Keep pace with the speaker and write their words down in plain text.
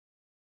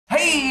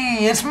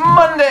everybody. It's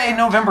Monday,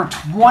 November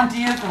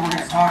 20th, and we're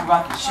going to talk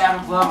about the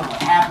Shadow Club and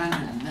what happened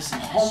and missing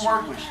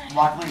homework, which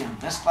luckily in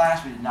this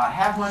class we did not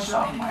have much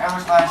of. In my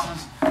other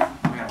classes,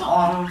 we got a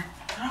lot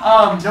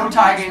of. No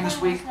tie game this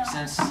week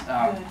since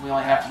we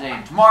only have today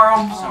and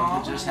tomorrow, so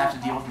you'll just have to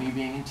deal with me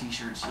being in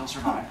t-shirts. You'll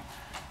survive.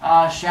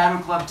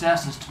 Shadow Club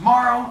test is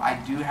tomorrow.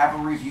 I do have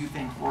a review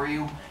thing for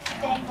you,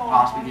 and we'll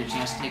possibly get a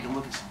chance to take a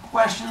look at some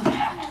questions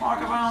and talk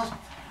about.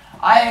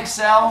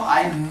 IXL,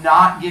 I am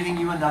not giving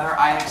you another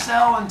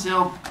IXL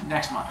until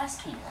next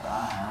month.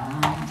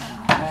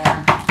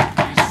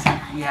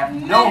 We have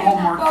no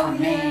homework for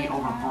me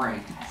over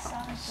break.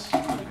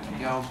 There we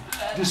go.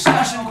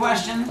 Discussion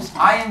questions.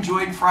 I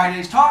enjoyed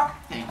Friday's talk.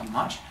 Thank you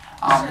much.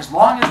 As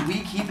long as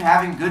we keep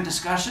having good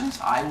discussions,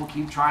 I will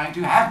keep trying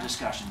to have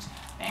discussions.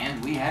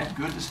 And we had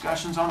good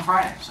discussions on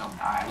Friday, so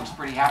I was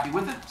pretty happy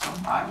with it, so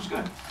I was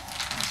good.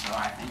 So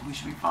I think we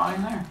should be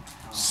fine there.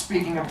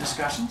 Speaking of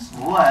discussions,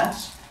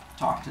 let's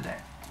talk today.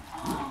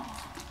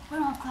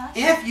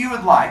 If you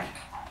would like,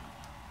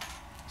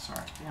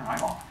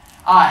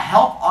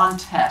 help on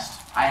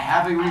test, I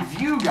have a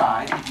review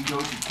guide. If you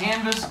go to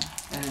Canvas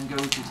and then go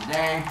to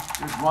today,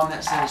 there's one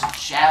that says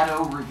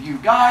Shadow Review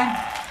Guide.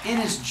 It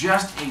is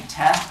just a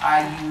test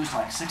I used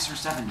like 6 or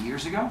 7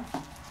 years ago.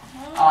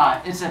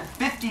 It's a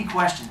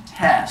 50-question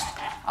test,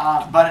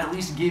 but at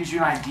least gives you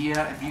an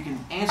idea. If you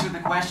can answer the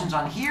questions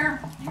on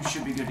here, you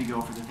should be good to go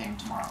for the thing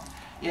tomorrow.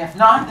 If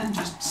not, then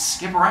just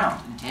skip around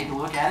and take a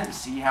look at it,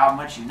 see how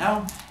much you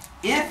know.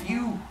 If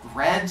you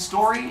read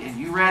story and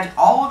you read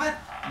all of it,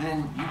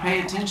 then you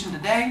pay attention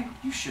today,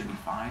 you should be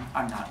fine.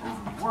 I'm not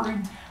overly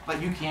worried,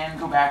 but you can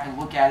go back and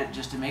look at it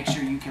just to make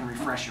sure you can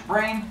refresh your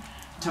brain.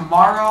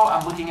 Tomorrow,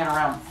 I'm looking at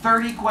around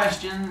 30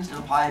 questions.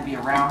 It'll probably be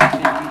around 50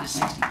 to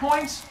 60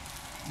 points.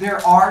 There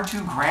are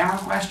 2 grammar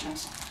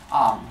questions,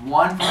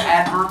 one from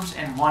adverbs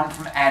and one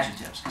from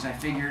adjectives, because I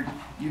figured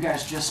you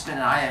guys just spent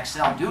an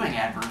IXL doing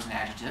adverbs and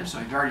adjectives, so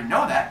if you already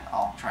know that,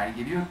 I'll try to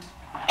give you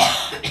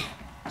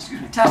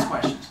test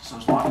questions. So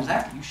as long as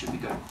that, you should be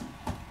good.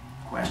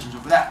 Questions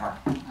over that part.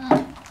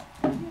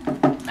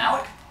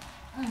 Malik?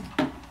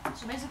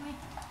 So basically,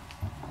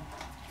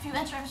 if you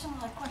answer every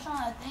single question on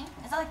that thing,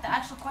 is that like the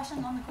actual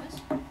question on the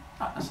quiz?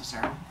 Not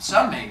necessarily.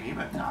 Some maybe,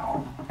 but not all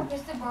of them.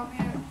 Mr.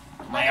 Brovicast,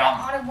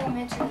 honorable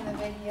mention in the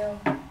video.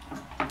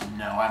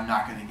 No, I'm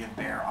not going to give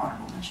Bear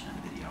honorable mention in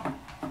the video.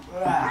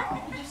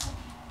 Wow.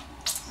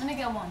 Let me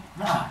get one.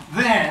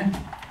 Then,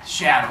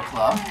 Shadow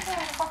Club.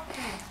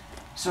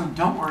 So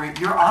don't worry,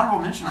 your honorable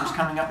mention is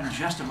coming up in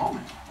just a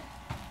moment.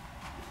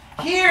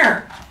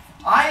 Here,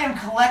 I am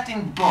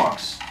collecting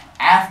books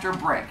after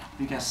break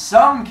because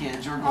some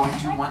kids are going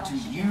to want to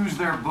use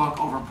their book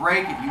over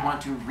break if you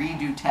want to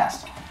redo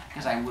tests.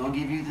 Because I will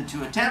give you the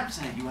 2 attempts,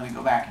 and if you want to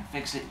go back and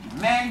fix it,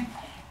 you may.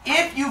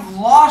 If you've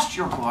lost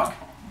your book,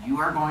 you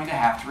are going to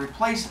have to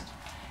replace it.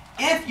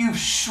 If you've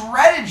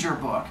shredded your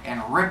book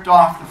and ripped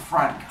off the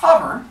front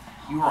cover,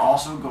 you are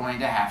also going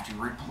to have to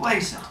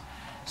replace it.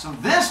 So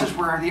this is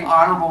where the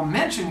honorable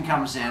mention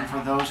comes in for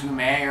those who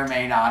may or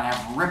may not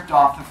have ripped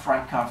off the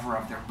front cover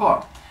of their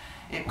book.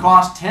 It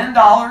costs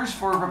 $10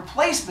 for a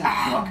replacement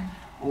book,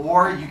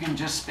 or you can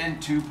just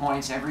spend 2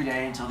 points every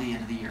day until the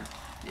end of the year.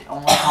 It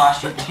only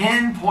costs you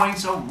 10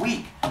 points a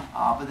week,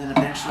 but then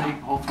eventually,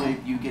 hopefully,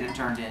 you get it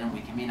turned in and we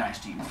can be nice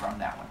to you from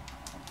that one.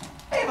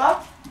 Hey,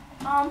 Bob.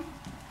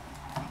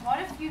 What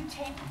if you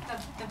tape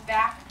the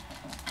back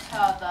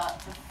to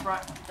the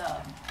front?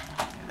 Yeah,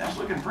 that's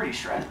looking pretty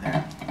shredded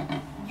there.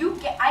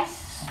 I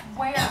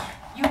swear,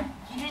 you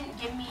didn't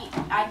give me.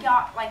 I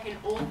got like an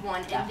old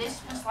one, and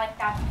this was like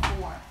that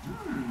before.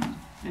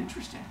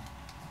 Interesting.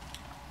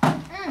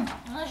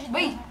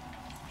 Wait, you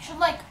should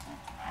like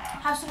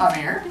have some. Up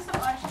here. This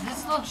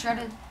is a little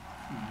shredded.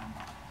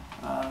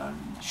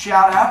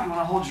 Shout out. You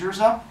want to hold yours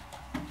up?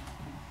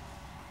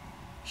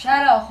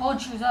 Shout out,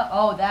 hold shoes up.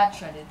 Oh, that's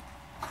shredded.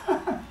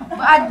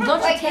 But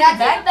don't you tape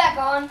it back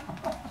on?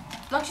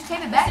 Don't you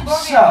tape it back?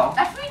 So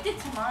that's what you did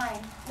to mine.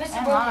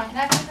 Mr. Brovicast, can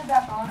I tape it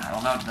back on? I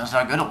don't know. Depends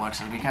how good it looks.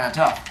 It'll be kind of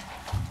tough.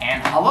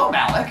 And hello,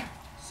 Malik.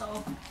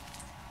 So.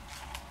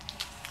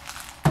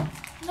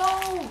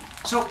 No.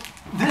 So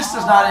this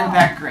does not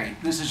impact grade.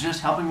 This is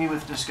just helping me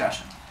with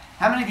discussion.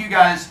 How many of you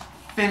guys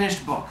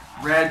finished book,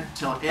 read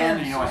till end,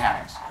 and you know what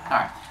happens? All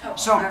right.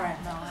 So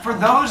for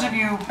those of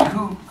you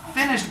who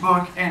finished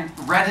book and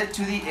read it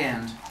to the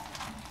end,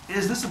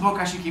 is this a book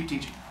I should keep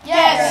teaching?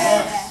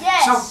 Yes.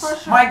 Yes.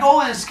 So my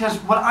goal is, because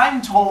what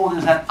I'm told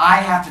is that I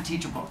have to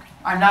teach a book.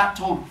 I'm not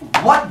told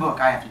what book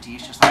I have to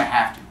teach, just that I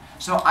have to.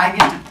 So I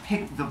get to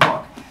pick the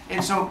book.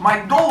 And so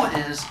my goal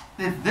is,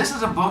 if this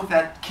is a book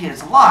that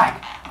kids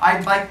like,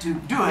 I'd like to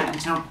do it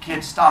until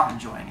kids stop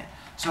enjoying it.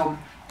 So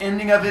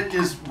ending of it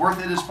is worth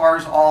it as far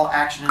as all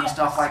action and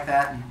stuff like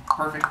that. And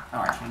perfect. All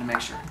right, just wanted to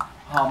make sure.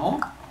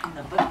 Hummel. Can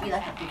the book be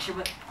like a picture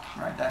book?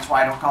 Right, that's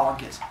why I don't call them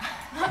kids.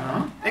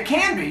 It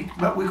can be,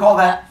 but we call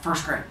that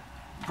first grade.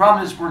 The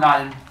problem is we're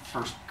not in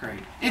first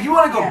grade. If you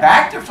want to go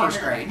back to first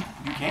grade,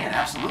 you can,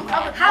 absolutely.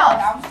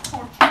 How?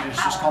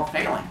 It's just called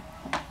failing.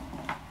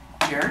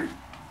 Jared?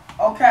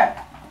 Okay.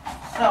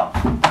 So,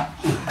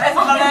 that's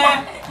my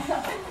name.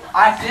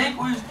 I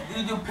think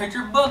we do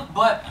picture book,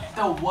 but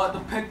the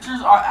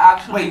pictures are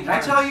actually. Wait, can I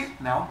tell you?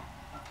 No.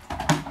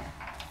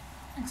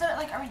 Instead,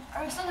 like,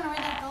 are we still gonna read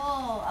like the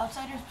little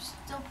outsiders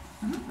still?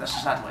 That's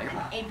just not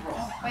label. April.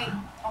 Wait.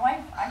 Oh,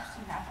 I've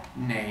seen that.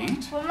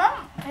 Nate. When my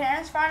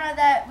parents found out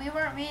that we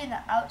weren't reading the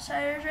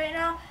Outsiders right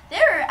now, they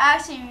were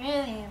actually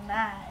really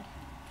mad.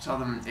 Tell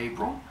them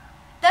April.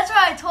 That's what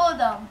I told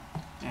them.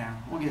 Yeah,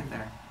 we'll get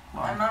there.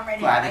 Well, My mom read it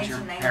glad in that your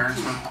 1992.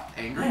 parents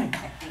were angry.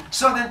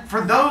 So then,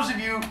 for those of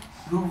you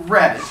who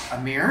read it,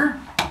 Amir.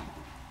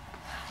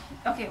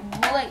 Okay,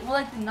 will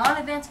like the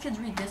non-advanced kids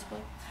read this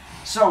book?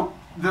 So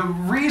the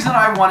reason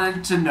I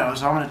wanted to know,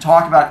 so I'm going to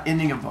talk about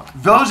ending of book.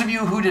 Those of you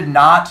who did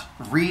not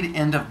read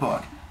end of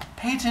book,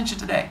 pay attention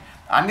today.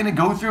 I'm going to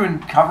go through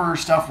and cover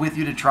stuff with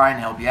you to try and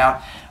help you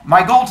out.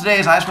 My goal today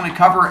is I just want to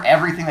cover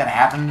everything that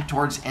happened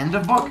towards end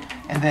of book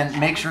and then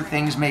make sure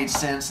things made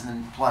sense and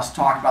then plus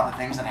talk about the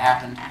things that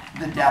happened,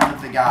 the death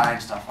of the guy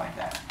and stuff like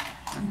that.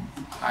 And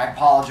I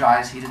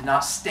apologize, he did not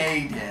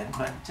stay dead,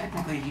 but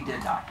technically he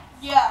did die,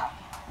 Yeah.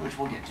 which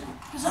we'll get to.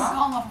 Because I've been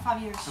calling off for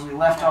 5 years. So we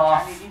left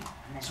off.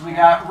 So we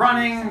got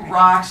running,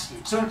 rocks.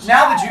 So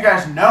now that you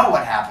guys know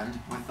what happened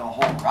with the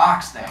whole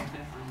rocks thing,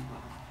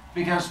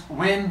 because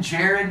when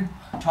Jared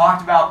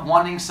talked about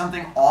wanting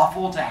something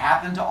awful to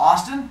happen to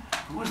Austin,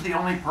 who was the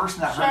only person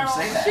that heard him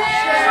say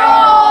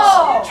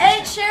that? Cheryl!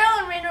 And Cheryl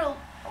and Randall.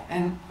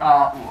 And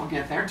we'll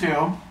get there too.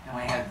 And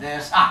we had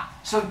this.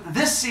 So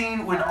this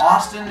scene when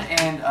Austin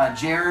and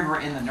Jared were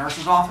in the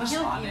nurse's office,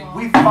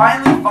 we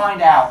finally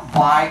find out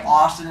why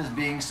Austin is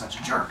being such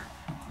a jerk.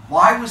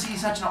 Why was he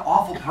such an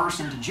awful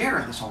person to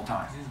Jared this whole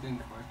time?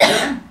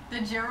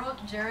 Did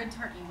Jared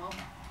turn emo?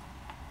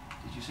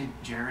 Did you say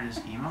Jared is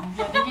emo?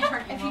 Yeah, did he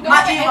turn emo? If you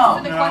Not go to emo.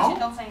 answer the No. question,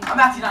 don't say I'm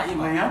actually not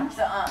emo. Liam?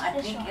 So I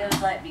think it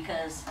was like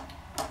because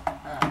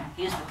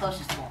he was the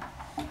closest to him.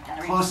 And the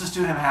reason- Closest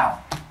to him how?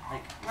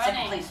 Like Running.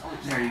 second place always.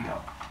 There you go.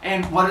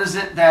 And what is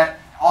it that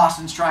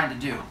Austin's trying to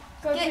do?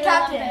 Go Get to the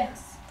captain.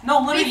 Olympics. No,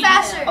 literally. Be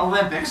faster.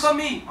 Olympics. Look at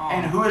me.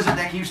 And who is it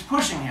that keeps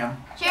pushing him?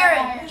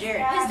 Jared.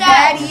 Jared. His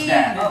dad. His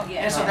dad. Oh,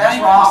 yeah. And so that's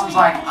where Austin's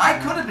like, I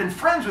could have been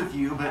friends with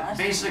you, but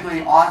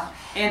basically,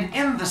 and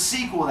in the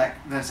sequel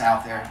that's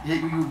out there,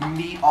 you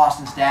meet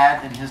Austin's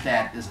dad, and his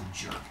dad is a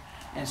jerk.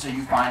 And so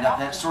you find out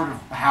that's sort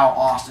of how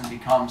Austin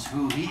becomes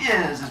who he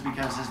is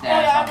because his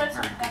dad is not a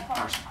very good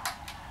person.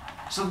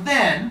 So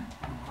then,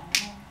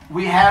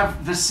 we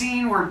have the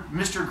scene where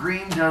Mr.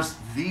 Green does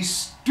the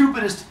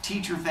stupidest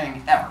teacher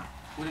thing ever.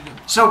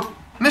 So,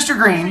 Mr.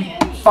 Green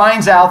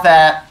finds out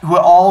that who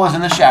all is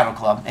in the Shadow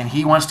Club, and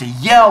he wants to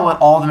yell at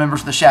all the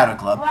members of the Shadow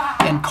Club,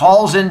 and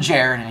calls in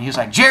Jared, and he's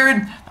like,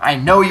 Jared, I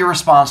know you're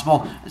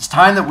responsible. It's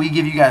time that we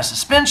give you guys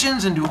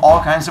suspensions and do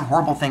all kinds of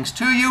horrible things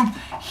to you.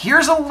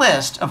 Here's a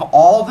list of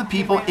all the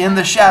people in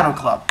the Shadow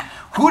Club.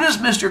 Who does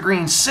Mr.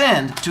 Green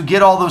send to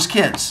get all those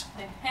kids?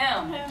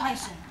 him.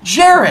 Tyson.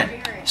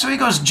 Jared. So he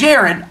goes,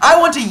 Jared, I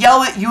want to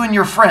yell at you and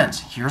your friends.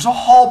 Here's a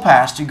hall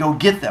pass to go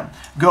get them.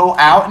 Go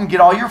out and get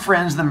all your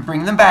friends, then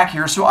bring them back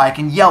here so I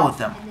can yell at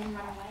them. And then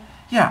run away.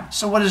 Yeah,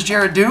 so what does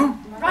Jared do?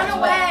 Run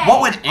away.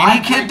 What would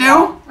any kid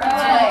do?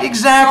 Run.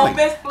 Exactly. No,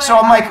 best player. So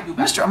I'm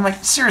like, I'm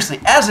like, seriously,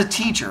 as a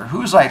teacher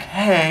who's like,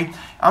 hey,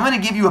 I'm going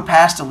to give you a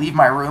pass to leave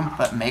my room,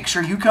 but make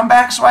sure you come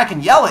back so I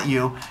can yell at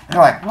you. And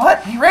they're like,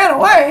 what? He ran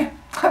away?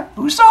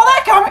 Who saw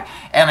that coming?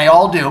 And they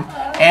all do.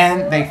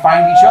 And they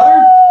find each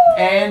other,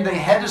 and they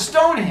head to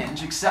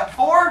Stonehenge, except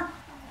for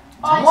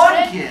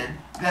one kid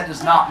that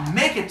does not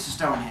make it to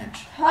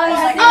Stonehenge. So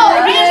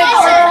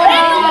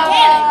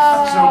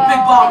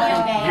Big ball.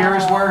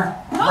 here's where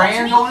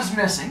Randall is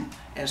missing.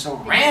 And so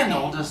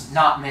Randall does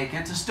not make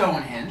it to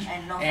Stonehenge.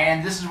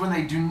 And this is when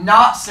they do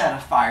not set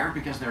a fire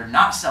because they're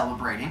not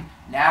celebrating.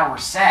 Now we're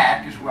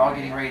sad because we're all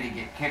getting ready to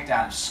get kicked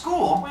out of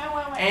school.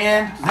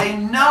 And they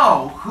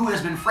know who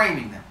has been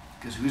framing them.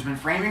 Because who's been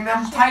framing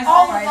them? Tyson.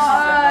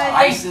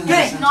 Tyson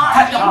this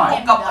entire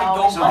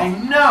time. So they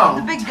know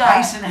The big guy.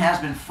 Tyson has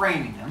been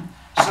framing them.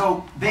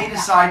 So they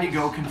decide to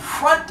go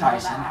confront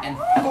Tyson and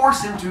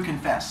force him to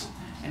confess.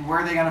 And where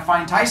are they going to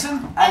find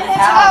Tyson? At his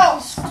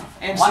house.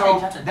 And so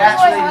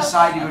that's where they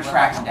decide to go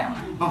track him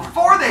down.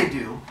 Before they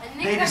do,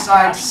 they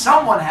decide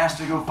someone has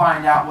to go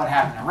find out what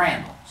happened to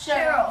Randall.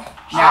 Cheryl.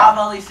 Now,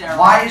 Probably Sarah.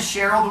 why is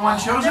Cheryl the one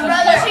chosen?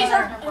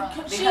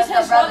 She's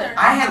his brother.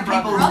 I had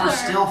people who were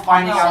still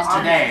finding out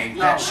today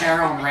that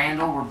Cheryl and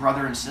Randall were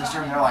brother and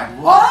sister, and they're like,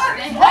 what?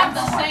 They have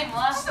the same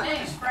last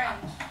name.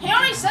 He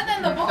already said that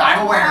in the book.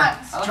 I'm aware.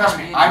 Trust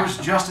me, I was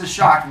just as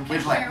shocked when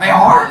kids were like, they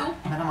are?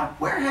 And I'm like,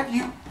 where have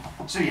you?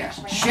 So yes,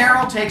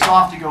 Cheryl takes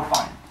off to go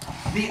find him.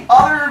 The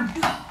other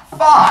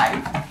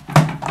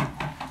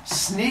 5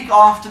 sneak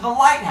off to the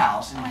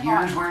lighthouse, and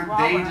here's where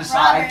they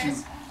decide to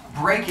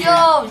break in,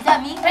 Yo, is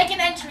that me? Make an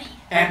entry.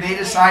 and they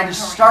decide to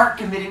start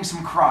committing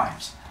some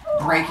crimes.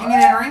 Breaking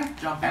and entering,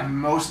 and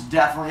most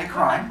definitely a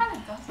crime.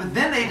 But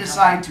then they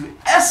decide to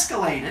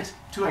escalate it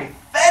to a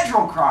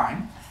federal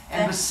crime,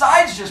 and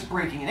besides just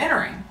breaking and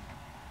entering,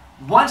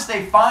 once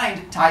they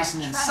find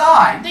Tyson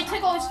inside, They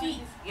tickle his feet.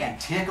 they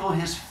tickle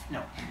his No,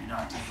 you do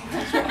not tickle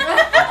his.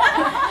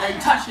 They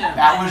touch him.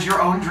 That was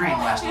your own dream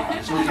last night.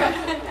 It's okay.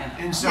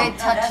 And so, They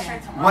touch him.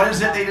 what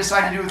is it they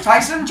decide to do with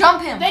Tyson?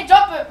 Jump him. They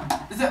jump it.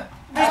 Is it?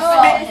 They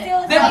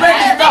They break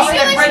his stuff.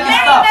 They break his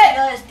stuff.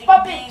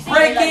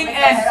 Breaking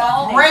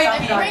and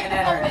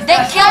breaking. They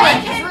kill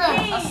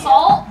him.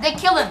 Assault. They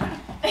kill him.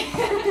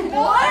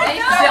 What? They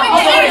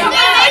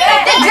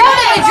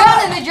drown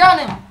him. They drown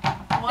him.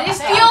 They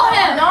steal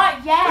him. Not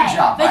Good yet.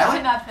 job, They Violet.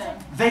 kidnap him.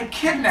 They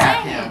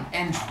kidnap him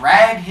and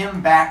drag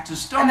him back to And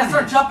they Stonehenge.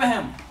 start jumping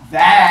him.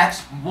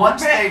 That's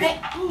once they've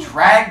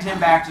dragged him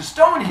back to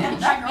Stonehenge.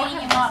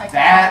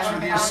 That's where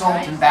the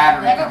assault and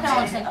battery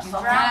comes in.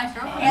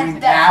 We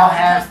now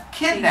have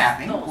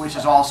kidnapping, which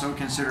is also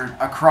considered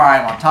a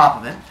crime on top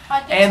of it.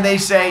 And they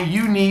say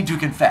you need to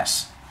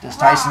confess. Does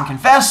Tyson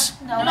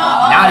confess? No.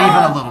 Not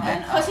even a little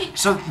bit.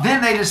 So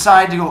then they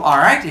decide to go, all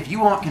right, if you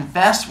won't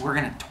confess, we're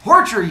going to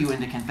torture you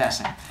into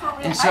confessing.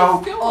 And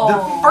so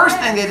the first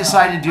thing they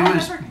decide to do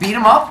is beat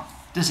him up.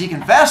 Does he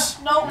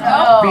confess? No.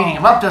 Beating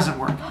him up doesn't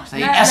work. So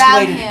they Drown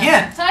escalate it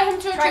him. Tie again.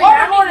 him to a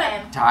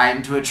tree. Tie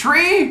him to a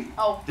tree.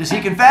 Oh. Does he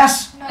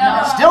confess?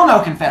 No. Still no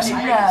confessing.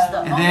 No.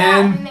 And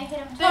then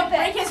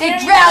They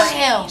drown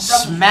him.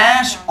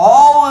 smash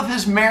all of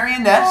his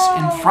marionettes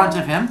in front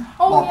of him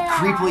while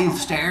creepily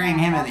staring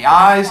him in the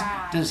eyes.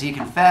 Does he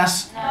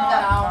confess?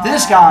 No.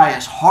 This guy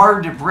is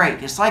hard to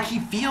break. It's like he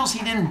feels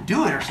he didn't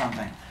do it or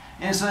something.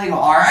 And so they go,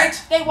 all right,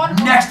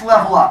 next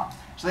level up.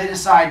 So they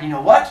decide, you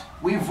know what?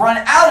 We've run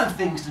out of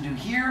things to do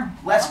here.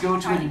 Let's go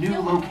to a new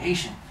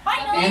location.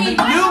 And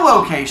the new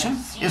location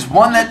is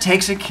one that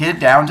takes a kid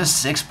down to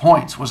 6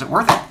 points. Was it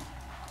worth it?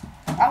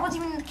 I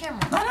wasn't even in the camera.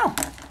 I know.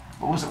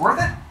 But was it worth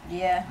it?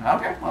 Yeah.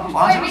 Okay. Well, as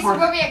long as it was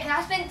worth it. Can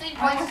I spend 3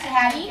 points to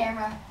have the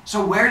camera?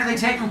 So where do they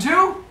take him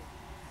to?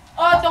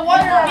 The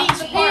water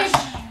beach.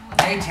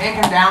 They take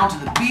him down to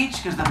the beach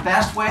because the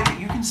best way that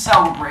you can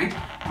celebrate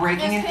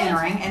breaking and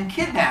entering and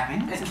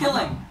kidnapping It's is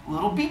killing. a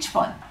little beach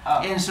fun.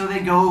 Oh. And so they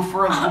go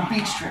for a little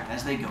beach trip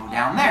as they go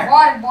down there.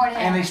 Waterboard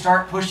And they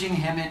start pushing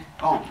him in.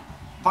 Oh,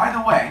 by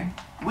the way,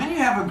 when you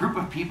have a group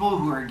of people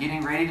who are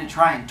getting ready to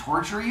try and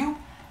torture you,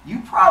 you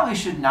probably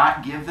should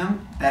not give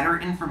them better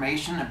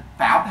information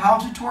about how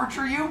to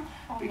torture you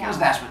because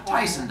that's what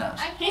Tyson does.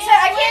 He said,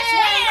 I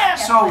can't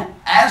swim. So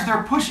as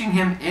they're pushing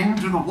him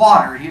into the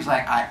water, he's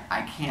like,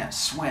 I can't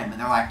swim. And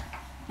they're like,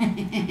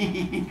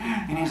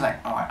 and he's like,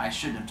 oh, I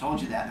shouldn't have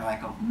told you that. And they're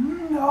like, oh,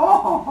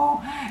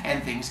 no.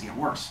 And things get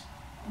worse.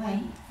 Wait.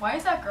 Why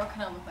does that girl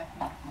kind of look like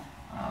me?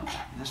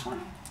 This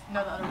one?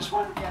 No, the other This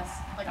one. one? Yes.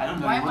 Like, I don't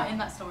know, why you am I look- in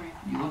that story?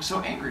 You look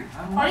so angry.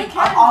 I'm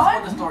off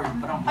with the story,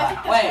 but I'm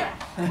black. Wait,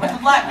 where's the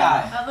black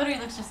guy? That literally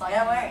looks just like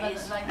Yeah, me. where That-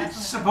 is- like, It's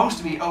that's supposed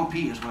to be OP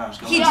is what I was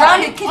going He with.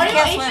 drowned it because he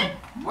can't swim.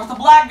 Where's the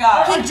black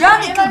guy? He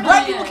drowned it because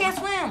black Asian. people can't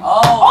swim.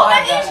 Oh,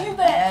 black guy. you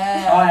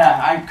there. Oh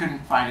yeah, I couldn't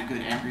find a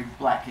good angry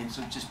black kid,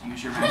 so just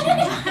use your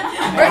imagination.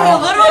 Bro, he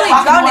literally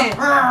drowned it.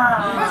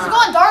 Where's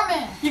going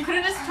Darman? You could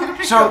have just took a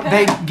picture So of him.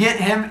 they get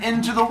him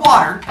into the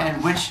water,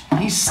 in which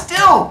he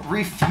still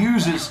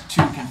refuses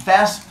to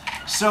confess.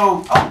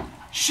 So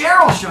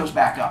Cheryl shows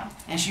back up,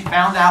 and she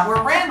found out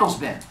where Randall's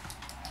been.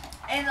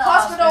 In the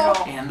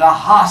Hospital. In the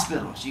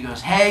hospital. She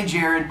goes, hey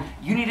Jared,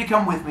 you need to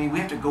come with me. We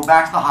have to go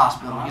back to the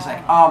hospital. He's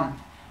like,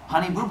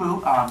 honey boo boo,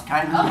 kind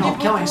of in the middle of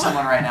killing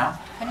someone right now.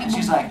 And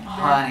she's like,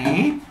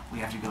 honey, we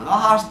have to go to the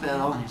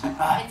hospital. And he's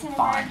like, It's an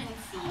fine. emergency.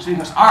 So he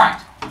goes, all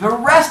right, the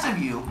rest of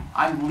you,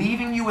 I'm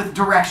leaving you with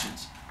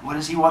directions. What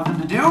does he want them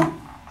to do?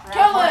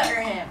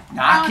 Torture him.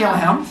 Not kill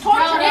him.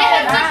 Torture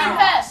Get him to him.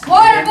 confess. Get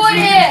him Waterboard to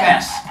him.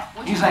 confess.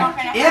 He's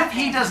like, if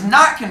he does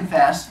not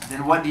confess,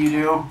 then what do you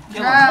do?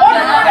 Kill him.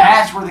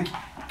 That's where the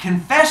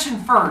confession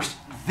first,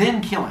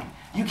 then killing.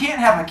 You can't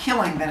have a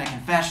killing, then a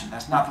confession.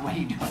 That's not the way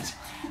you do it.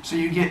 So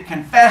you get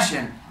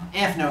confession,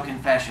 if no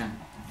confession,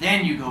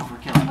 then you go for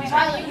killing. He's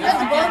like,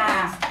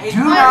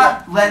 do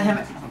not let him.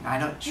 I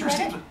know, it sure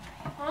seems.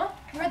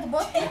 You read the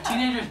book?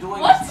 Teenagers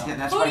doing What? this stuff. Yeah,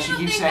 that's Who why do she you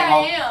keeps think saying, I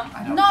well, am?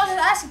 I No, know. I was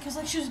just asking because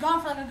like she was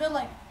gone for like a good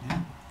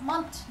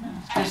month now.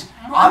 Because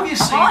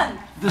obviously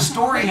the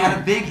story had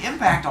a big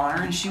impact on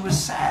her, and she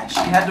was sad. She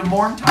had to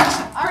mourn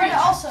Tyson. I read it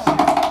also.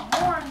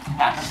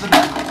 Happens to the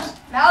best of us.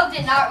 Mal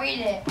did not read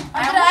it.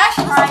 I did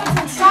actually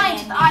listen to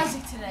science with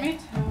Isaac today. Did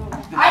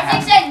that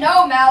Isaac happen? said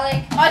no,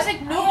 Malik.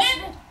 Isaac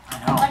Newton?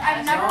 I know. Like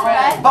I've never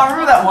read. But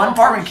remember that one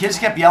part when kids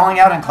kept yelling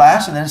out in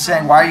class and then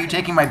saying, why are you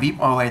taking my beep?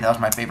 Oh, wait, that was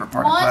my favorite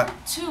part of 1,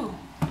 class. 2.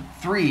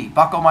 3,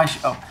 buckle my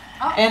shoe.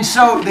 And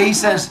so he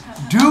says,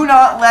 do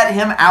not let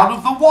him out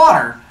of the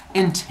water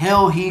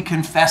until he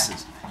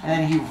confesses. And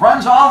then he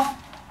runs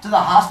off to the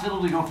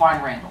hospital to go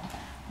find Randall.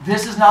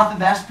 This is not the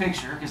best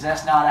picture because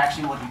that's not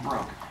actually what he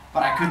broke.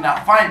 But I could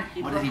not find,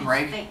 what did he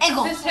break?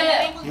 Ankle. His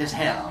hip. His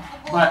hip.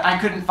 But I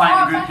couldn't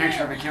find a good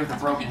picture of a kid with a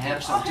broken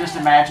hip, so just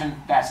imagine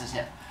that's his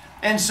hip.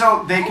 And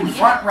so they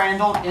confront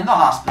Randall in the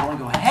hospital and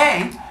go,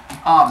 hey,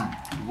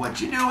 what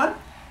you doing?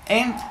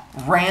 And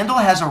Randall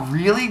has a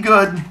really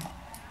good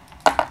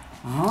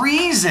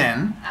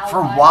reason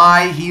for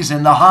why he's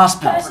in the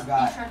hospital.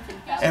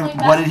 And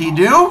what did he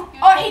do?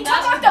 Oh, he took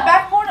like the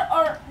backboard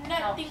or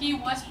no. Now, he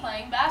was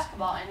playing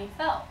basketball and he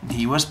fell.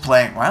 He was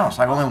playing, wow, it's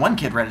like only one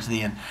kid read it to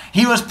the end.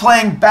 He was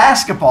playing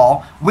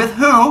basketball with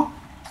who?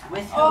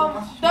 With The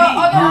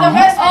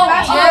best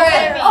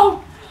Jared.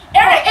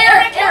 Eric.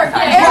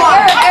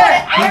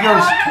 He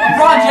goes,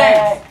 LeBron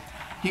James.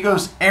 he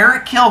goes,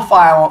 Eric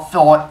Kilfoyle,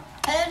 And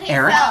then he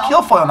Eric fell.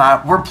 Kilfoyle and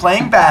I were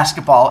playing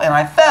basketball and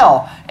I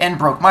fell and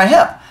broke my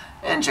hip.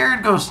 And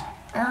Jared goes,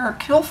 Eric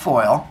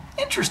Kilfoyle?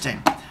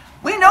 Interesting.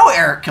 We know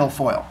Eric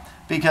Kilfoyle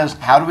because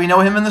how do we know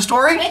him in the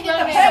story?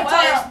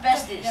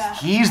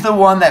 He's the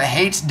one that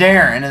hates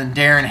Darren and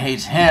Darren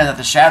hates him, that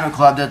the Shadow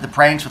Club did the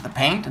pranks with the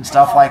paint and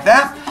stuff like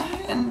that.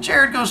 And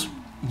Jared goes,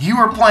 you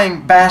were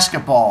playing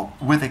basketball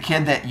with a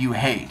kid that you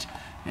hate.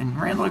 And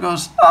Randall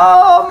goes,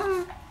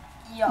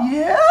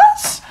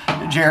 yes?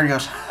 And Jared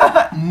goes,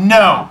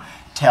 no,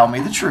 tell me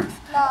the truth.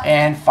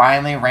 And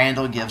finally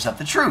Randall gives up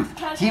the truth.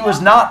 He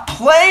was not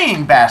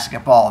playing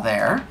basketball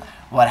there.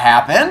 What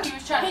happened? He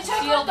was trying to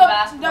steal the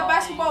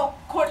basketball.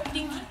 Court.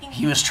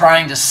 He was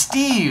trying to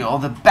steal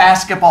the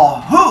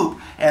basketball hoop,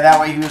 and that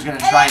way he was going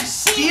to try and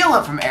steal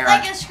it from Eric.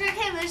 Like a screw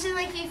came loose and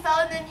like he fell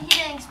and then he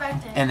didn't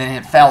expect it. And then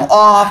it fell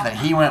off, and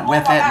he went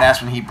with it, and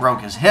that's when he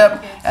broke his hip,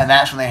 and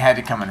that's when they had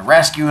to come and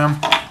rescue him.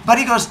 But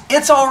he goes,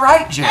 it's all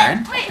right,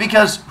 Jared,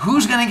 because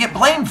who's going to get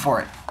blamed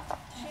for it?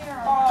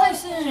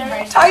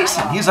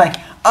 Tyson. He's like,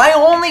 I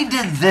only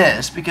did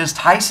this because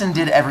Tyson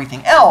did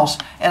everything else,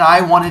 and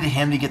I wanted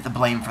him to get the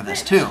blame for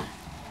this too.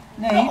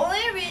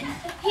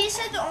 He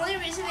said the only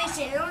reason they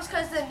stayed there was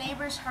because the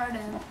neighbors heard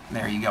him.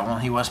 There you go. Well,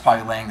 he was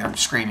probably laying there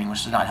screaming,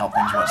 which did not help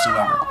things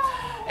whatsoever.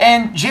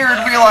 And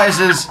Jared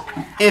realizes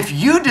if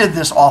you did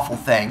this awful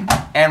thing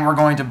and we're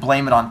going to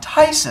blame it on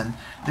Tyson,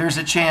 there's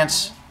a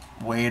chance,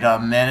 wait a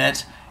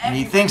minute, and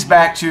he thinks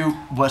back to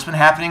what's been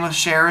happening with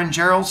Cheryl and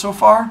Gerald so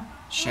far.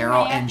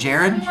 Cheryl and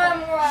Jared,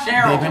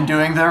 they've been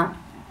doing their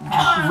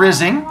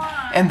rizzing,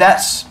 and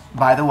that's,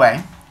 by the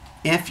way,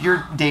 if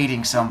you're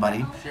dating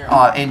somebody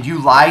and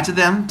you lie to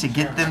them to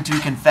get them to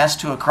confess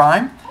to a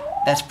crime,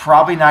 that's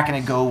probably not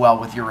going to go well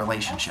with your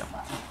relationship,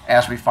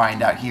 as we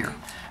find out here.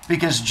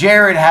 Because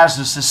Jared has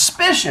the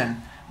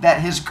suspicion that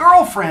his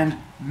girlfriend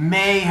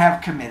may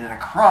have committed a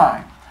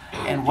crime.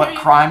 And what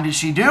crime did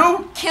she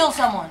do? Kill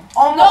someone.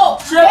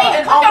 Almost trip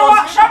and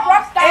almost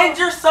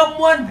injure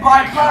someone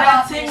by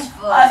planting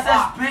a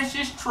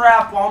suspicious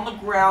trap on the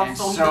ground And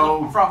so he so-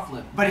 can front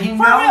flip. But he knows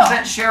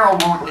that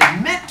Cheryl won't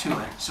admit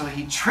to it, so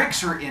he tricks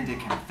her into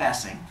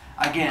confessing.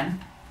 Again,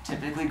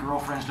 typically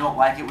girlfriends don't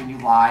like it when you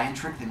lie and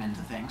trick them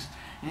into things.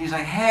 And he's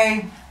like,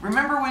 hey,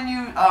 remember when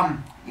you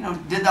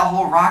did that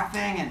whole rock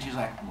thing? And she's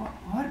like,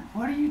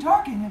 what are you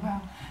talking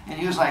about? And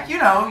he was like, you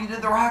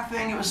did the rock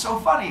thing. It was so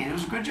funny. It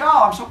was a good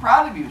job. I'm so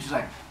proud of you. And she's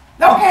like,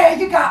 okay,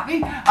 you got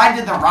me. I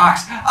did the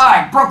rocks.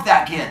 I broke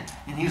that kid.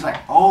 And he was like,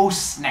 oh,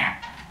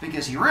 snap.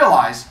 Because he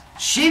realized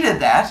she did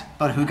that,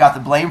 but who got the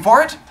blame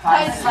for it?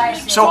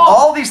 Tyson. So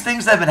all these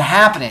things that have been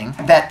happening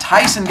that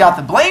Tyson got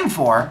the blame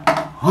for,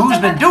 who's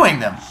been doing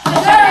them?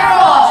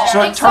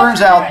 So it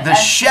turns out the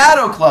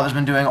Shadow Club has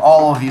been doing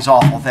all of these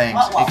awful things,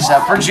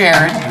 except for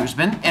Jared, who's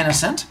been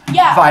innocent.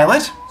 Yeah.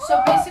 Violet,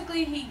 So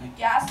basically, he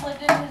gaslit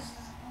his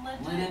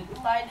lit.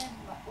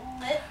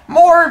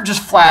 more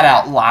just flat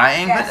out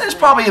lying, but it's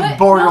probably a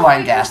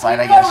borderline gaslight,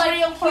 I guess. He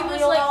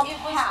was like, it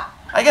was.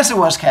 I guess it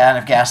was kind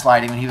of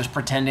gaslighting when he was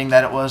pretending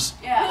that it was.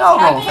 Yeah. I'll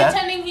go with that.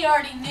 Pretending he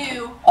already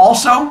knew.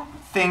 Also,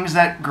 things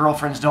that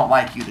girlfriends don't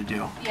like you to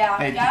do. Yeah.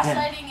 They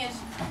Gaslighting is.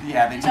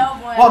 Yeah, they do. No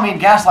bueno. Well, I mean,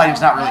 gaslighting's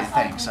not really a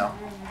thing, so.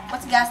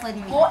 What's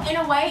gaslighting mean? Well, in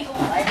a way,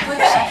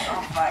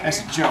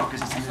 That's a joke,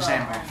 because it's in the same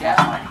way.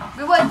 Gaslighting.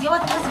 Wait, what's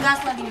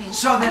gaslighting mean?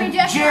 So then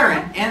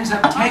Jared ends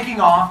up taking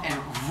off and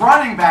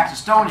running back to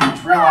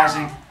Stonehenge,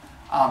 realizing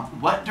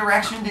what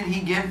direction did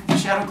he give the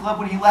Shadow Club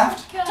when he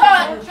left?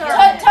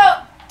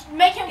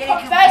 make him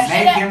confess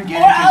Make him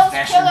get or a else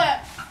confession. kill him.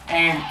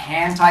 And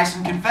can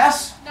Tyson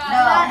confess? No.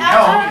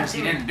 No, because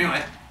he didn't do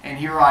it. And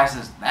he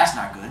realizes that's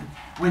not good.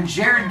 When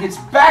Jared gets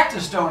back to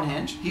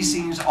Stonehenge, he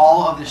sees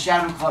all of the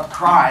Shadow Club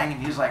crying,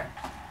 and he's like,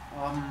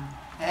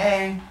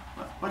 hey,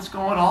 what's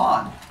going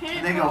on?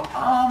 And they go,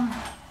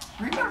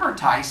 remember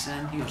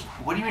Tyson? He goes,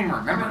 what do you mean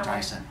remember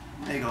Tyson?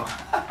 And they go,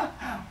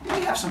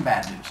 we have some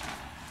bad news.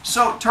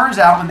 So it turns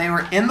out when they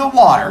were in the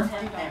water,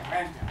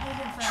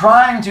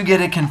 trying to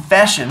get a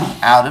confession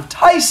out of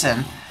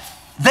Tyson,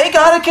 they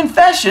got a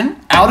confession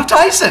out of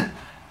Tyson.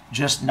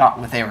 Just not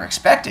what they were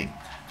expecting.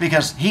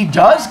 Because he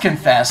does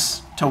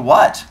confess to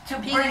what? To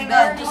bring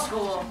them to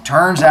school.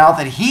 Turns out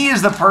that he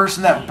is the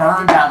person that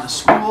burned down the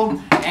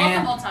school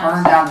and Multiple times.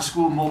 burned down the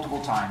school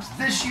multiple times.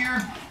 This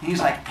year, he's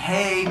like,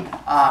 hey,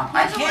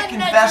 I can't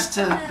confess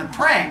to the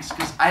pranks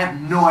because I have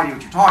no idea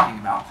what you're talking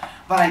about.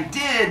 But I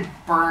did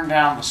burn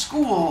down the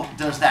school.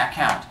 Does that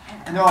count?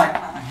 And they're like,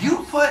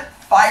 you put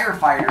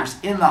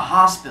firefighters in the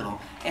hospital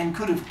and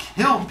could have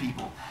killed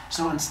people.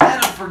 So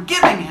instead of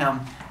forgiving him,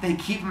 they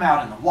keep him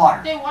out in the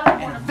water.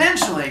 And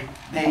eventually,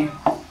 they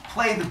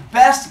play the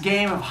best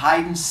game of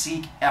hide and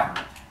seek ever.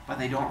 But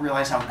they don't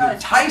realize how good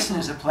Tyson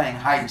is at playing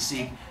hide and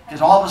seek,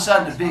 because all of a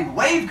sudden a big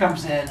wave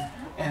comes in,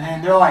 and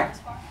then they're like,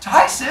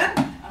 Tyson,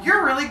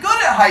 you're really good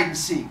at hide and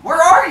seek.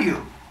 Where are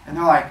you? And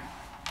they're like,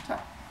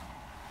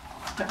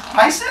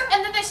 Tyson?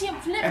 And then they see him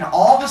flip. And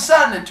all of a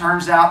sudden, it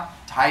turns out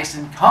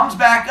Tyson comes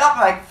back up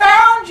like,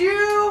 found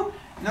you!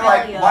 And they're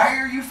like, why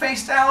are you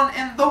face down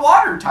in the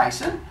water,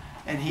 Tyson?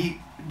 And he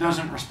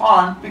doesn't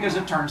respond because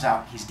it turns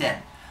out he's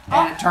dead.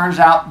 And it turns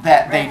out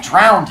that they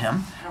drowned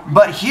him.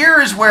 But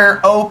here is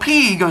where OP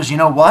goes, you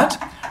know what?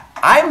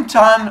 I'm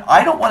done.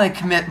 I don't want to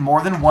commit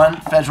more than one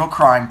federal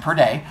crime per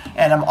day,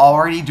 and I'm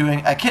already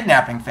doing a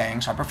kidnapping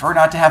thing, so I prefer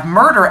not to have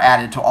murder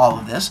added to all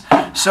of this.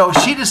 So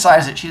she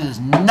decides that she does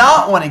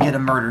not want to get a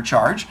murder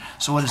charge.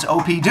 So what does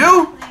OP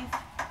do?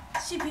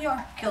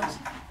 CPR. Kills.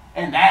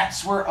 And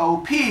that's where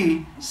OP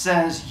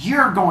says,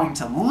 you're going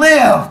to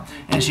live.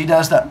 And she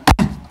does the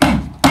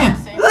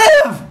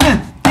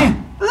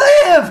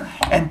live.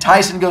 And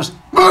Tyson goes,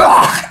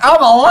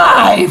 I'm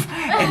alive,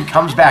 and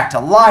comes back to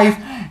life.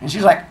 And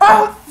she's like,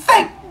 oh,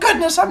 thank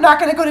goodness I'm not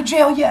going to go to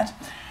jail yet.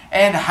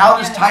 And how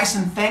does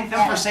Tyson thank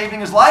them for saving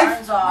his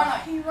life?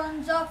 He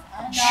runs up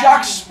and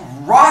Chucks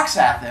rocks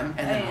at them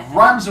and then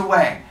runs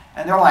away.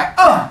 And they're like,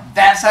 oh,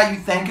 that's how you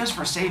thank us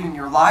for saving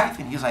your life?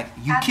 And he's like,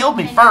 you killed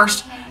me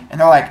first. And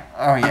they're like,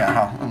 oh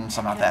yeah,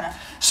 something about that.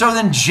 So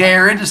then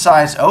Jared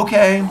decides,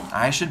 okay,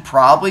 I should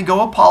probably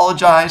go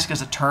apologize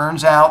because it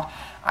turns out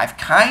I've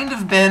kind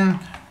of been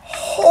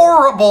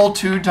horrible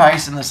to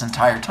Tyson this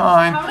entire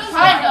time. How does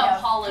I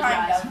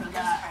apologize for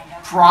that?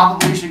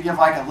 Probably should give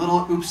like a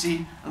little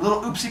oopsie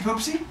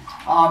poopsie.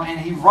 And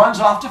he runs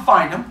off to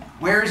find him.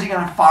 Where is he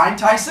going to find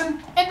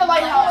Tyson? In the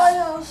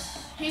lighthouse.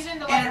 He's in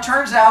the lighthouse. And it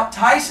turns out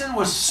Tyson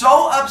was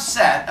so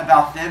upset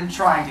about them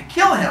trying to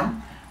kill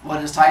him.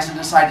 What does Tyson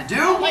decide to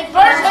do? He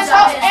burns his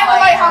house and the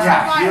lighthouse on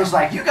Yeah, fire. he was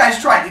like, you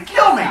guys tried to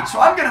kill me, so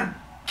I'm going to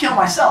kill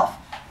myself.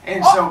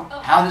 And so,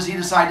 how does he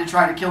decide to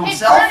try to kill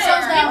himself? He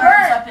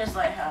burns up his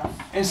lighthouse.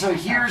 And so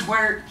here's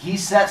where he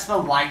sets the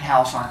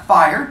lighthouse on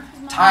fire.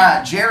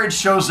 Jared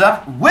shows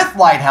up with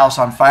lighthouse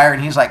on fire,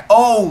 and he's like,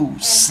 oh,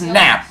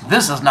 snap,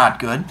 this is not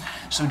good.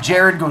 So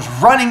Jared goes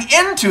running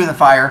into the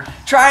fire,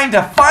 trying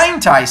to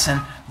find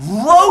Tyson,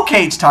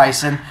 locates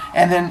Tyson,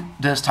 and then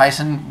does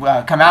Tyson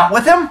come out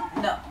with him?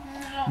 No.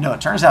 No,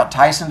 it turns out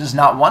Tyson does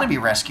not want to be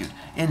rescued.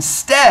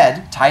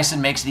 Instead,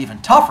 Tyson makes it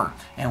even tougher.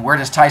 And where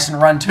does Tyson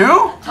run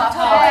to?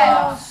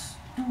 Lighthouse.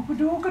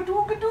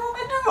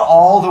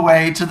 All the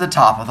way to the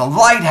top of the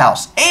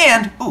lighthouse.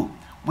 And, ooh,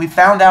 we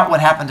found out what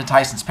happened to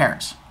Tyson's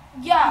parents.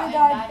 Yeah,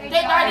 they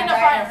died in the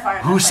fire.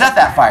 Who set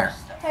that fire?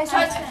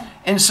 Tyson.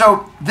 And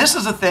so this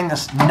is a thing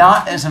that's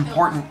not as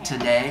important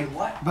today,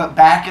 but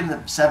back in the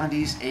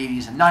 70s,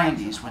 80s, and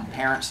 90s, when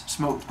parents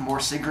smoked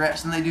more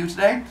cigarettes than they do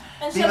today,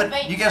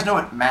 you guys know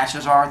what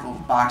matches are, those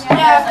boxes?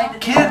 Yeah.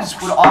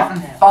 Kids would often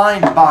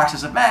find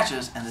boxes of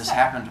matches, and this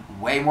happened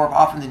way more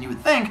often than you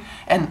would think,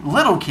 and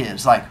little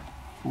kids, like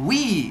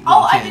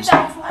little kids,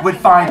 would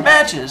find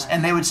matches,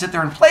 and they would sit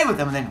there and play with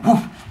them, and then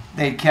whoop,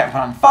 they'd catch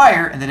on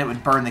fire, and then it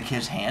would burn the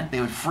kid's hand.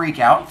 They would freak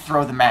out,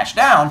 throw the match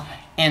down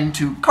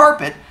into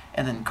carpet,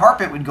 and then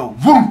carpet would go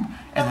whoop,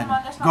 and then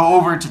go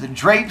over to the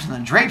drapes, and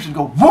then drapes would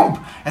go whoop,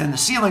 and then the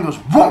ceiling goes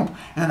whoop,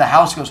 and then the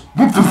house goes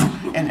whoop,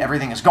 and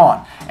everything is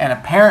gone. And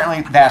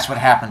apparently that's what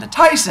happened to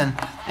Tyson,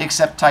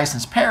 except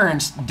Tyson's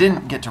parents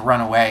didn't get to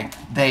run away.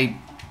 They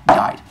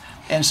died.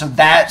 And so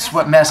that's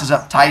what messes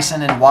up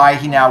Tyson, and why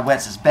he now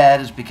wets his bed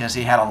is because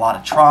he had a lot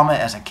of trauma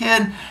as a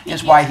kid.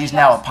 It's why he's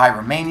now a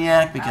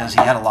pyromaniac, because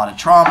he had a lot of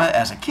trauma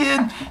as a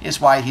kid.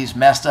 It's why he's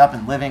messed up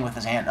and living with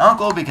his aunt and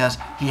uncle, because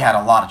he had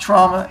a lot of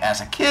trauma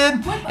as a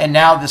kid. And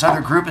now this other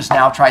group has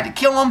now tried to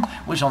kill him,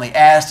 which only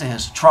adds to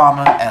his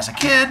trauma as a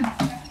kid.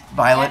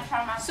 Violet?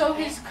 So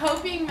his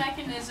coping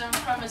mechanism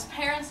from his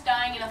parents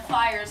dying in a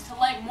fire is to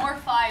light more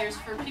fires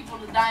for people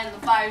to die in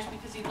the fires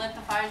because he lit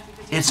the fires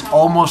because he It's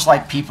almost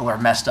like people are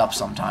messed up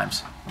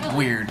sometimes.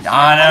 Weird.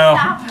 I know.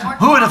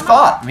 Who would have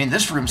thought? I mean,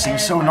 this room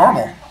seems so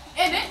normal.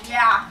 It is.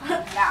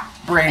 Yeah.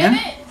 Brandon?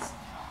 It is.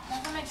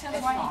 Doesn't make sense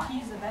why he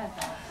pees the bed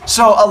though.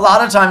 So a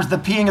lot of times the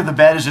peeing of the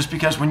bed is just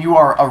because when you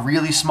are a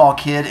really small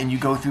kid and you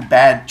go through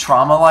bad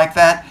trauma like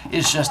that,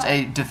 it's just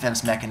a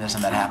defense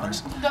mechanism that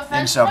happens.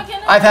 And so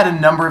I've had a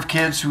number of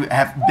kids who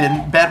have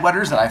been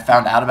bedwetters that I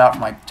found out about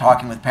from like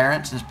talking with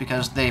parents, is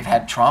because they've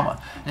had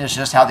trauma. And it's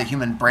just how the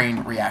human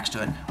brain reacts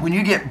to it. When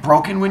you get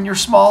broken when you're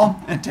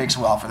small, it takes a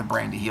while for the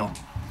brain to heal.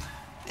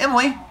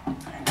 Emily?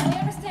 I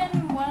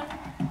understand one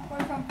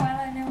word from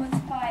Violet, and it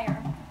was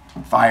fire.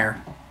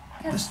 Fire.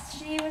 Because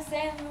she was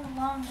saying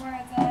long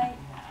words I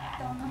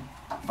don't know.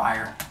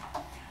 Fire.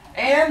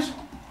 And,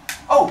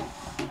 oh,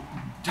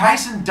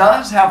 Tyson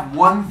does have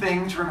one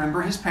thing to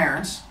remember his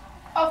parents.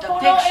 A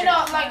photo and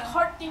a like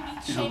heart thingy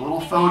It's a shape.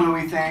 little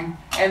photo-y thing.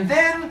 And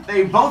then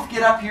they both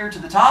get up here to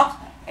the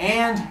top,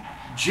 and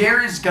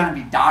Jared's going to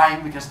be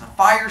dying because of the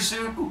fire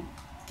soon. Ooh.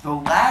 The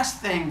last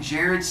thing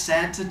Jared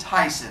said to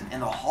Tyson in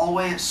the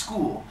hallway at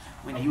school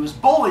when he was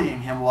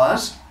bullying him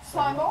was,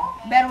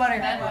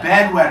 Bedwetter.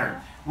 bedwetter.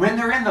 When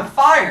they're in the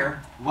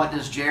fire, what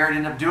does Jared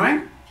end up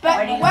doing?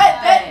 Wetting his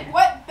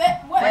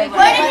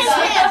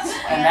pants.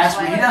 And that's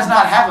when he does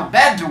not have a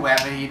bed to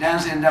wet, but he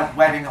does end up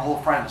wetting the whole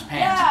front of his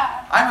pants.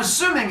 Yeah. I'm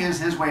assuming is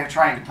his way of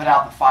trying to put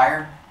out the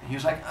fire. And he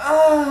was like,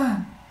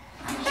 ugh.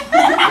 And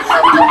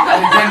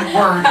it didn't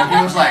work. And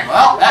he was like,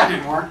 well, that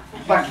didn't work.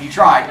 But he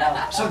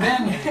tried. So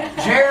then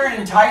Jared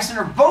and Tyson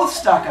are both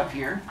stuck up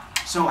here.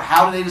 So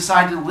how do they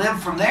decide to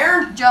live from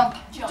there? Jump.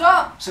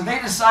 So they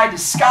decide to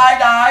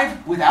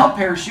skydive without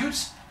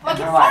parachutes. Like And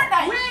in they're like,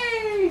 Fortnite.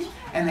 whee!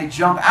 And they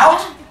jump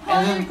out.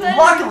 And then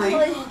luckily,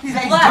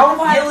 they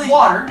don't hit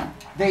water.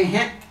 They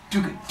hit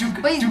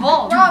duka, But he's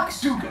bald.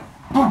 duka,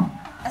 boom.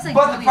 That's like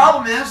But the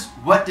problem is,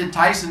 what did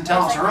Tyson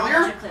tell us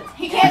earlier?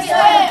 He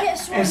can't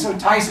swim. And so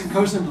Tyson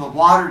goes into the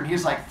water and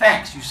he's like,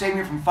 thanks, you saved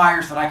me from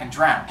fire so that I can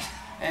drown.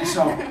 And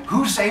so,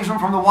 who saves him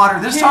from the water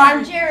this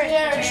time?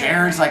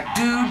 Jared's like,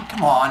 dude,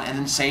 come on, and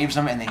then saves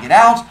them, and they get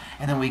out,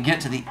 and then we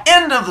get to the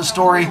end of the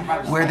story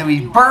where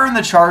we burn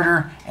the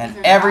charter, and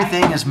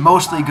everything is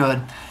mostly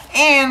good.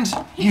 And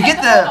you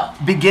get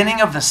the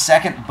beginning of the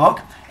second book,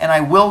 and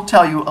I will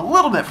tell you a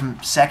little bit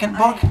from second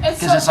book,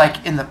 because it's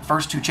like in the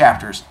first 2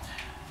 chapters.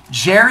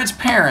 Jared's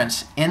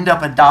parents end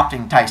up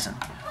adopting Tyson,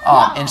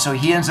 and so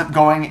he ends up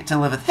going to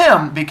live with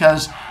him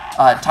because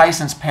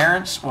Tyson's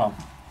parents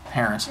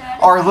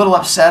are a little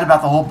upset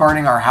about the whole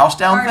burning our house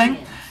down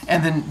thing.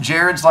 And then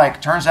Jared's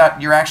like, turns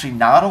out you're actually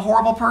not a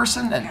horrible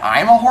person, and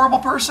I'm a horrible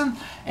person.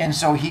 And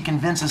so he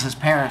convinces his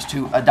parents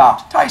to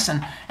adopt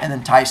Tyson, and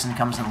then Tyson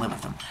comes and live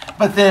with them.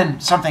 But then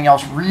something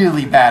else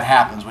really bad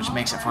happens, which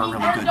makes it for a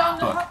really good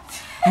book.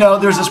 No,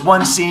 there's this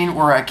one scene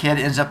where a kid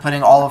ends up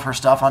putting all of her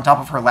stuff on top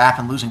of her lap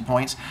and losing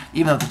points,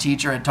 even though the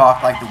teacher had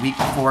talked like the week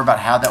before about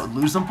how that would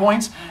lose them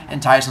points.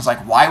 And Tyson's like,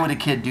 why would a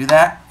kid do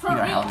that? You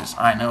know how it is.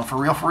 I know, for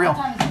real, for real.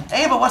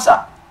 Ava, what's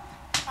up?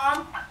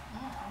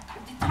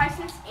 Did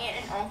Tyson's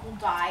aunt and uncle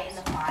die in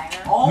the fire?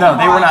 Oh No,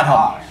 they were not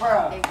home.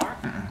 They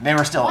weren't. They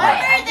were still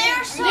alive. They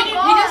were still Yeah,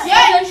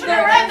 gone. you should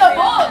have read the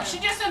book. She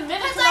just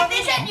admitted It's like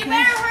they said, you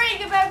better hurry,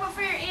 get back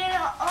before your aunt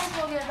and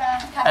uncle get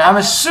back. And I'm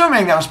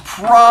assuming that was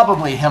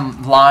probably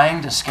him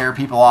lying to scare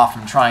people off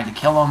from trying to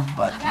kill him,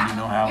 but you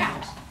know how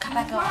it is. Come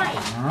back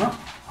up.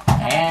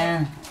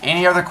 And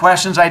any other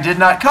questions I did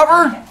not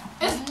cover?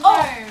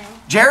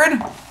 Jared?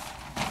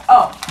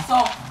 Oh,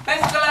 so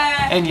basically,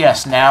 And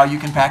yes, now you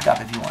can pack up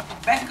if you want.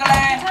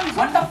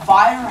 when the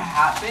fire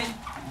happened,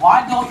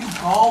 why don't you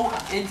go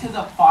into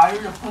the fire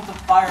to put the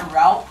fire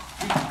out?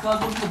 Because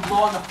when you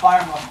blow on the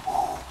fire,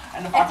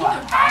 and the fire will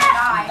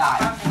die.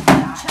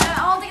 I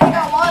don't think I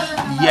got water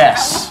in the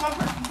Yes. Can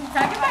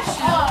I get my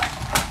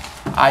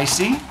shoe? I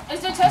see. Is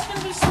the test going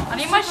to be super, I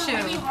need my super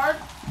shoe. really hard?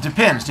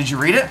 Depends. Did you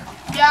read it?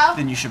 Yeah.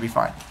 Then you should be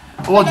fine.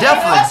 Well, That's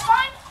definitely.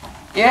 fine.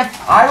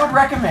 If I would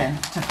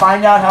recommend to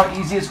find out how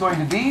easy it's going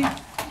to be,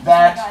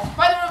 that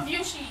By the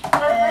review sheet.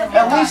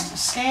 at least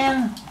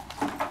scan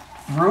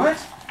through it.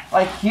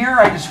 Like here,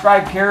 I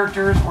describe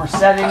characters or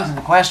settings and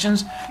the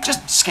questions.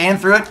 Just scan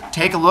through it,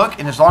 take a look,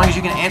 and as long as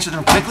you can answer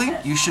them quickly,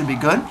 you should be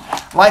good.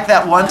 Like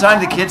that one time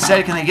the kid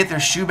said, can they get their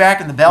shoe back?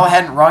 And the bell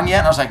hadn't rung yet.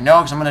 And I was like, no,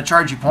 because I'm going to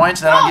charge you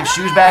points. And I don't give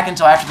shoes back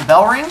until after the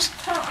bell rings.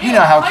 You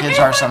know how kids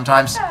are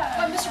sometimes.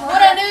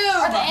 What I do?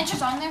 Are the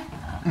answers on there?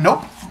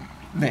 Nope.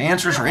 The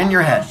answers are in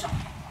your head.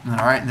 All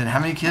right, then how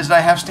many kids did I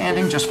have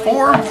standing? Just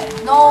 4?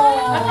 No.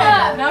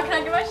 Now can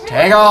I get my shoe?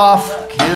 Take off. Kids